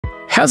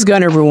How's it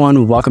going,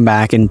 everyone? Welcome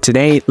back, and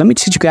today let me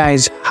teach you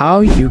guys how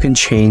you can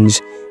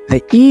change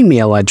the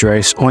email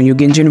address on your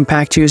Genshin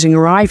Impact using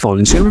your iPhone.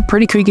 It's going to be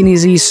pretty quick and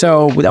easy,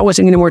 so without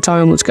wasting any more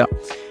time, let's go.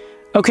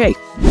 Okay,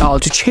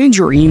 to change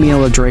your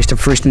email address, the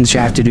first thing that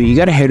you have to do, you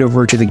got to head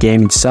over to the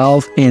game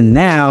itself, and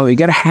now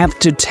you have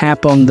to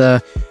tap on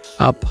the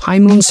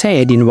Paimon's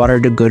head in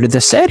order to go to the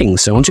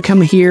settings. So once you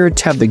come here,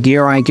 tap the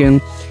gear icon,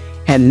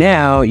 and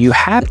now you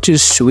have to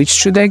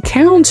switch to the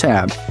account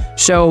tab.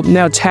 So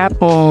now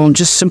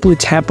just simply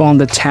tap on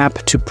the tap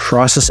to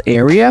process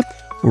area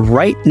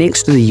right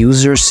next to the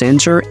user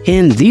center,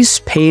 and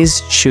this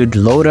page should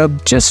load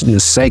up just in a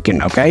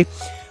second, okay?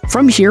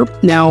 From here,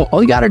 now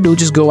all you gotta do is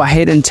just go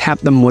ahead and tap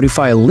the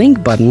modify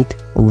link button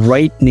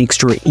right next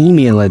to your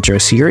email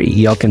address here.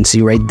 Y'all can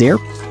see right there.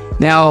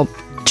 Now,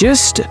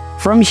 just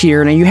from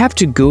here, now you have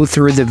to go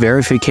through the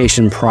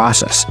verification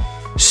process.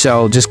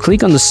 So just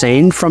click on the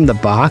send from the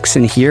box,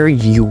 and here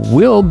you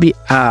will be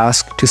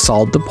asked to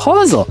solve the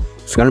puzzle.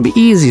 It's going to be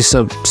easy,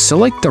 so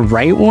select the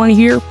right one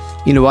here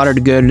in order to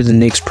go to the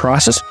next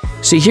process.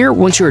 So here,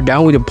 once you're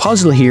done with the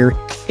puzzle here,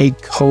 a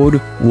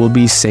code will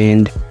be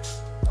sent.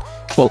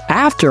 Well,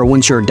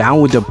 once you're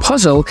done with the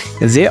puzzle,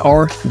 they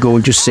are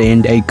going to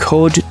send a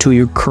code to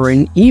your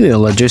current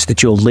email address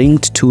that you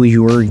linked to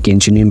your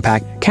Genshin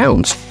Impact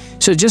accounts.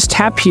 So just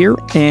tap here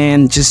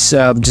and just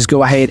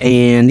go ahead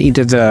and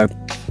enter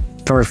the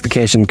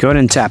verification code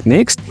and tap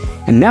next,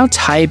 and now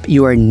type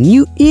your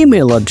new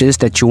email address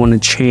that you want to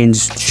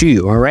change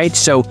to. All right,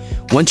 so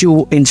once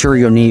you enter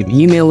your new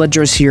email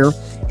address here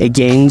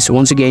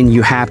once again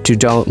you have to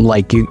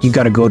you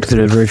got to go to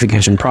the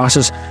verification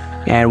process,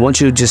 and once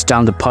you just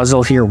done the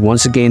puzzle here,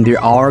 once again they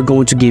are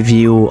going to give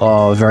you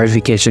a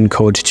verification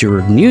code to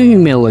your new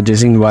email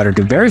address in order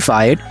to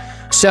verify it.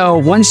 So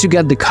once you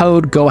get the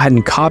code, go ahead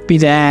and copy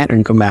that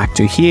and come back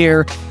to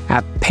here,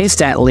 paste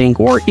that link,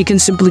 or you can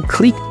simply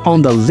click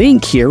on the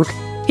link here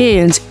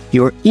and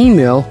your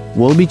email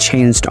will be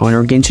changed on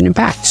your Genshin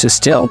Impact. So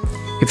still,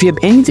 if you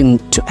have anything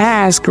to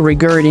ask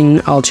regarding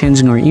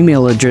changing your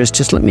email address,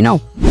 just let me know.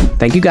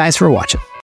 Thank you guys for watching.